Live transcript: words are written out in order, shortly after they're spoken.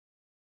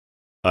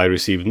I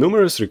received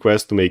numerous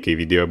requests to make a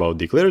video about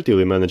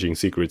declaratively managing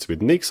secrets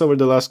with NixOS over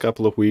the last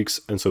couple of weeks,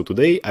 and so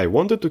today I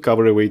wanted to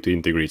cover a way to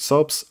integrate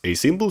SOPS, a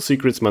simple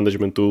secrets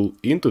management tool,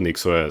 into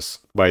NixOS.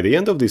 By the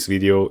end of this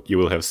video, you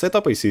will have set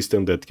up a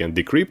system that can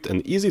decrypt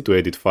an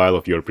easy-to-edit file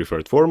of your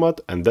preferred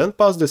format and then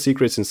pass the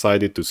secrets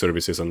inside it to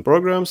services and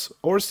programs,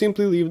 or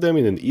simply leave them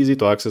in an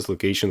easy-to-access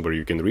location where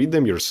you can read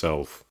them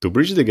yourself. To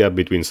bridge the gap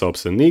between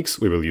SOPS and NIX,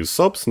 we will use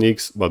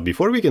SOPS-NIX, but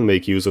before we can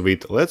make use of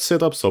it, let's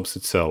set up SOPS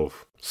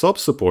itself.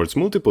 SOPS supports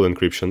multiple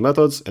encryption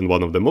methods, and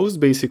one of the most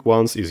basic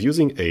ones is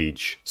using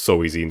age.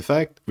 So easy in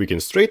fact, we can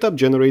straight up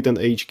generate an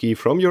age key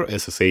from your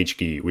SSH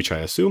key, which I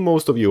assume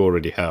most of you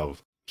already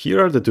have.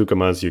 Here are the two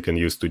commands you can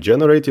use to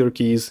generate your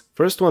keys.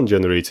 First one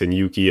generates a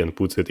new key and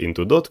puts it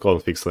into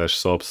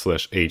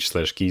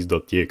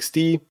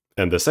 .config/sops/age/keys.txt.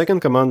 And the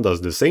second command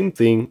does the same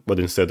thing, but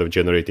instead of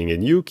generating a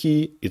new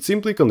key, it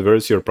simply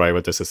converts your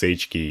private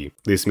SSH key.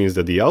 This means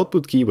that the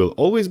output key will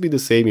always be the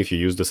same if you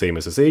use the same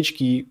SSH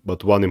key,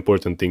 but one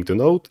important thing to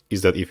note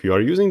is that if you are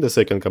using the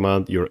second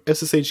command, your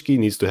SSH key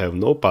needs to have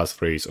no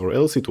passphrase or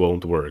else it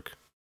won't work.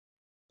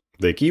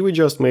 The key we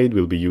just made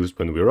will be used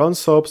when we run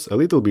SOPS a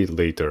little bit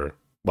later.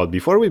 But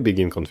before we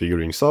begin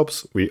configuring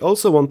SOPS, we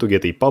also want to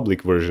get a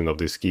public version of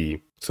this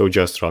key. So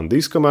just run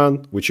this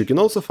command, which you can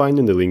also find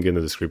in the link in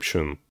the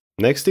description.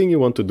 Next thing you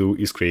want to do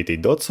is create a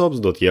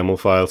 .sops.yaml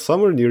file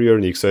somewhere near your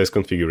NixOS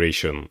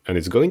configuration, and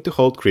it's going to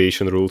hold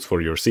creation rules for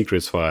your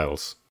secrets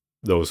files.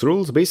 Those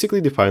rules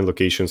basically define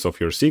locations of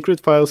your secret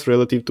files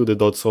relative to the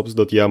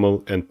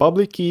 .sops.yaml and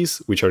public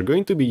keys, which are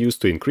going to be used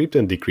to encrypt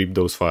and decrypt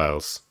those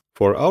files.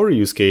 For our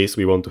use case,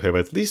 we want to have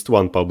at least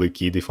one public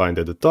key defined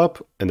at the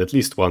top and at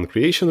least one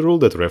creation rule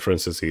that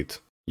references it.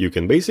 You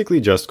can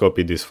basically just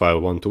copy this file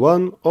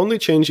one-to-one, only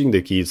changing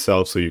the key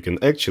itself so you can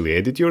actually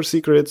edit your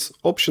secrets,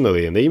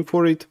 optionally a name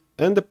for it,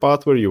 and the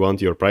path where you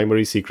want your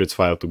primary secrets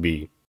file to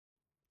be.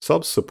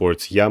 SOPS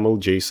supports YAML,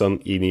 JSON,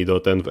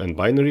 ini.env and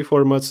binary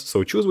formats,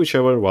 so choose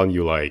whichever one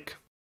you like.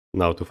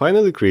 Now to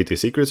finally create a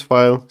secrets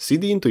file,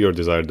 cd into your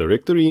desired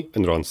directory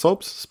and run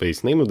sops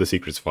space name of the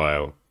secrets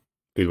file.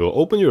 It will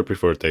open your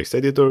preferred text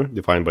editor,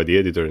 defined by the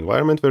editor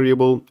environment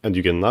variable, and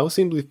you can now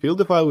simply fill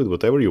the file with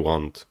whatever you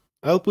want.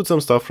 I'll put some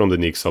stuff from the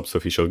NixOS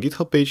official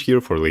GitHub page here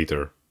for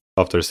later.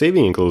 After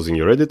saving and closing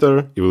your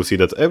editor, you will see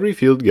that every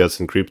field gets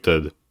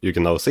encrypted. You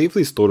can now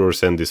safely store or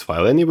send this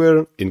file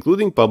anywhere,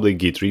 including public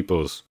Git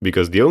repos,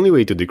 because the only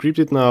way to decrypt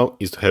it now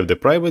is to have the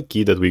private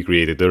key that we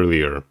created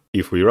earlier.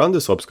 If we run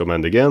the SOPS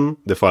command again,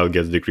 the file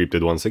gets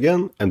decrypted once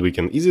again, and we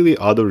can easily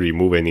add or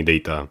remove any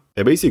data.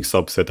 A basic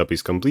SOPS setup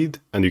is complete,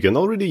 and you can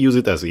already use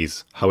it as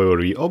is. However,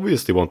 we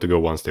obviously want to go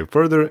one step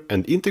further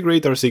and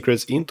integrate our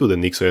secrets into the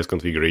NixOS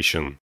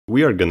configuration.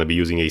 We are gonna be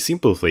using a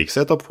simple flake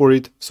setup for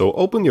it, so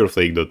open your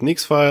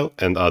flake.nix file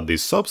and add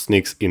this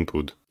SOPS-NIX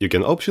input. You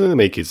can optionally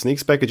make its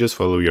NIX packages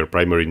follow your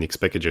primary NIX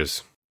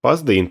packages.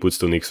 Pass the inputs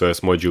to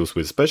NixOS modules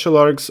with special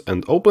args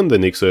and open the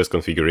NixOS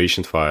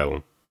configuration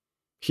file.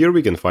 Here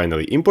we can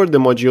finally import the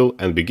module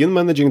and begin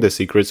managing the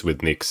secrets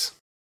with NIX.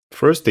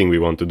 First thing we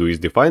want to do is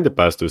define the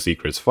path to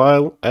secrets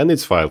file and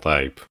its file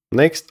type.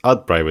 Next,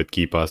 add private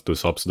key path to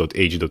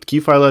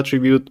sops.age.keyFile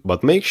attribute,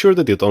 but make sure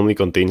that it only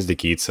contains the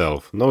key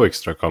itself, no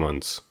extra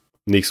comments.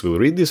 NIX will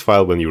read this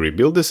file when you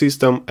rebuild the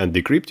system and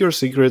decrypt your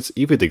secrets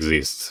if it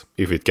exists.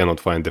 If it cannot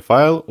find the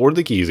file or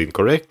the key is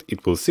incorrect,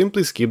 it will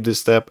simply skip this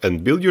step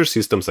and build your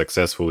system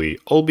successfully,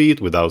 albeit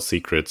without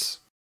secrets.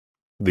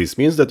 This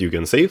means that you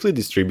can safely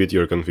distribute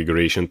your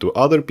configuration to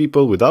other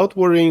people without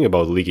worrying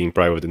about leaking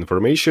private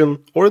information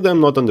or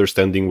them not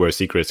understanding where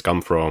secrets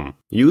come from.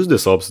 Use the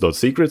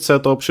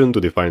sops.secretset option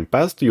to define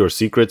paths to your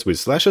secrets with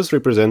slashes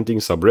representing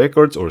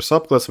subrecords or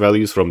subclass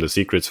values from the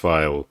secrets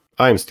file.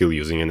 I'm still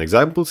using an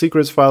example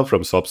secrets file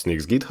from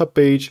SOPS-NIX GitHub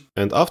page,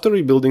 and after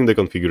rebuilding the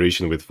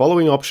configuration with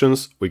following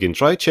options, we can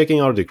try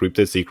checking our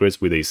decrypted secrets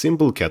with a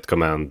simple cat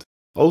command.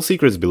 All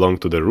secrets belong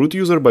to the root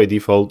user by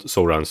default,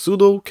 so run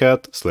sudo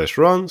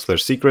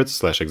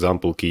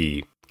cat/run/secrets/example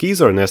key.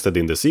 Keys are nested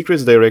in the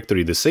secrets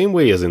directory the same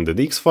way as in the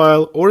Nix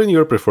file or in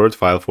your preferred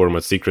file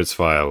format secrets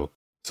file.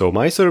 So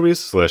my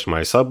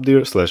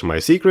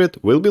service/my_subdir/my_secret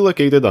will be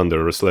located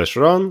under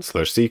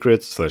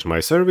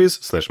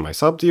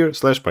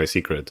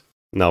 /run/secrets/my_service/my_subdir/my_secret.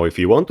 Now if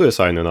you want to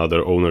assign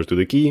another owner to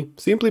the key,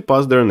 simply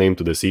pass their name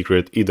to the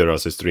secret either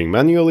as a string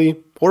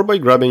manually or by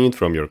grabbing it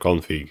from your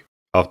config.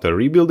 After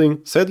rebuilding,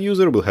 said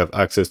user will have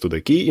access to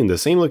the key in the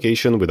same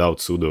location without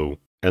sudo.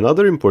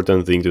 Another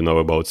important thing to know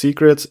about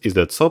secrets is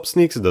that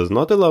SOPS-NIX does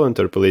not allow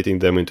interpolating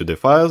them into the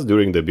files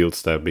during the build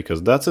step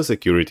because that's a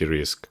security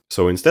risk.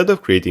 So instead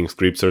of creating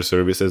scripts or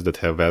services that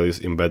have values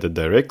embedded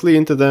directly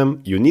into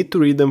them, you need to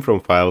read them from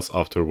files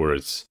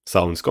afterwards.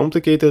 Sounds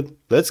complicated?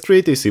 Let's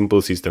create a simple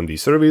systemd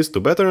service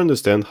to better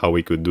understand how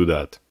we could do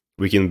that.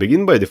 We can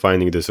begin by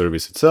defining the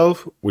service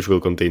itself, which will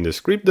contain the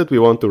script that we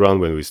want to run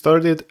when we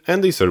start it,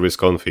 and the service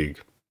config.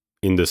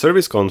 In the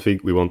service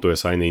config, we want to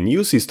assign a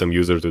new system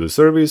user to the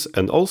service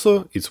and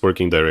also its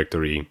working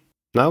directory.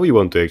 Now we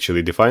want to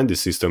actually define the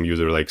system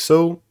user like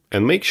so,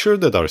 and make sure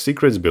that our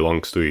secrets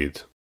belongs to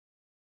it.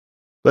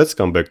 Let's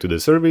come back to the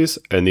service,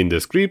 and in the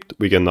script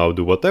we can now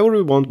do whatever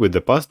we want with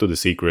the path to the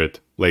secret,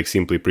 like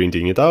simply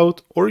printing it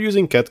out or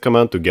using cat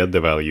command to get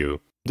the value.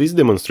 This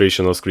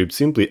demonstrational script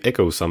simply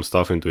echoes some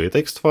stuff into a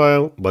text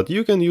file, but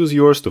you can use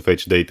yours to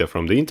fetch data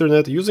from the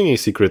internet using a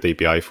secret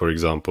API, for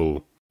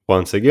example.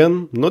 Once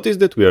again, notice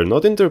that we are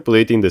not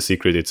interpolating the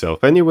secret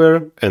itself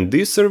anywhere, and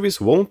this service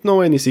won't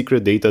know any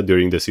secret data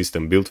during the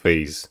system build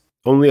phase.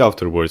 Only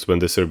afterwards, when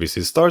the service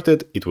is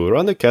started, it will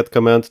run a cat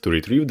command to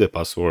retrieve the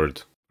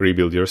password.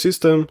 Rebuild your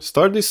system,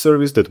 start this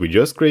service that we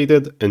just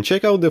created, and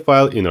check out the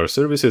file in our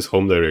service's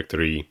home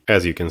directory.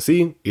 As you can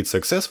see, it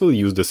successfully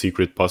used the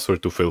secret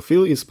password to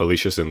fulfill its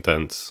malicious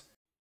intents.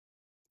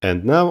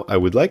 And now I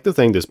would like to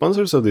thank the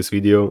sponsors of this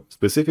video,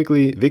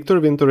 specifically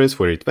Victor Vintores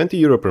for a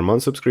 €20 per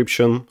month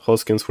subscription,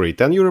 Hoskins for a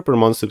 €10 per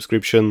month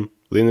subscription,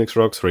 Linux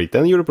Rocks for a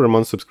 €10 per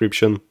month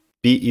subscription,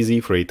 P-Easy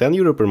for a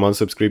 €10 per month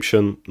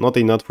subscription, Not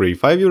a Nut for a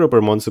 €5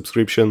 per month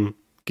subscription,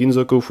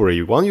 Kinzoku for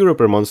a €1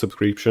 per month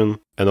subscription,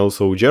 and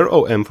also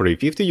JerOM for a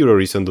 €50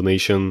 recent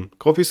donation,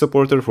 Coffee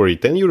Supporter for a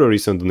 €10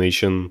 recent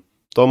donation,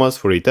 Thomas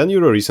for a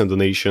 €10 recent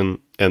donation,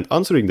 and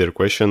answering their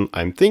question,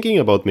 I'm thinking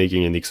about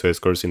making a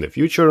NixOS course in the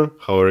future,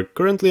 however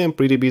currently I'm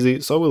pretty busy,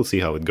 so we'll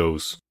see how it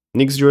goes.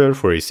 NixJoyer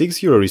for a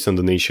 €6 recent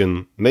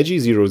donation,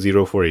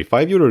 Meggy00 for a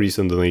 €5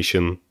 recent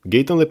donation,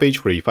 Gate on the Page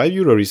for a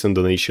 €5 recent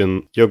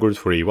donation, Yogurt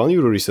for a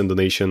 €1 recent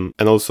donation,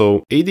 and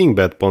also Aiding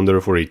Bad Ponder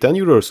for a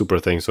 €10 super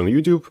thanks on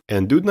YouTube,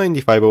 and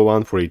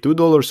Dude9501 for a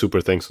 $2 super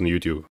thanks on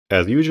YouTube.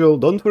 As usual,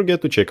 don't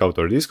forget to check out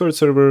our Discord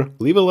server,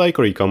 leave a like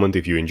or a comment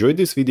if you enjoyed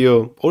this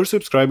video, or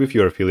subscribe if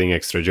you are feeling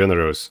extra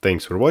generous.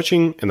 Thanks for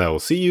watching, and I will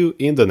see you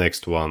in the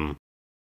next one.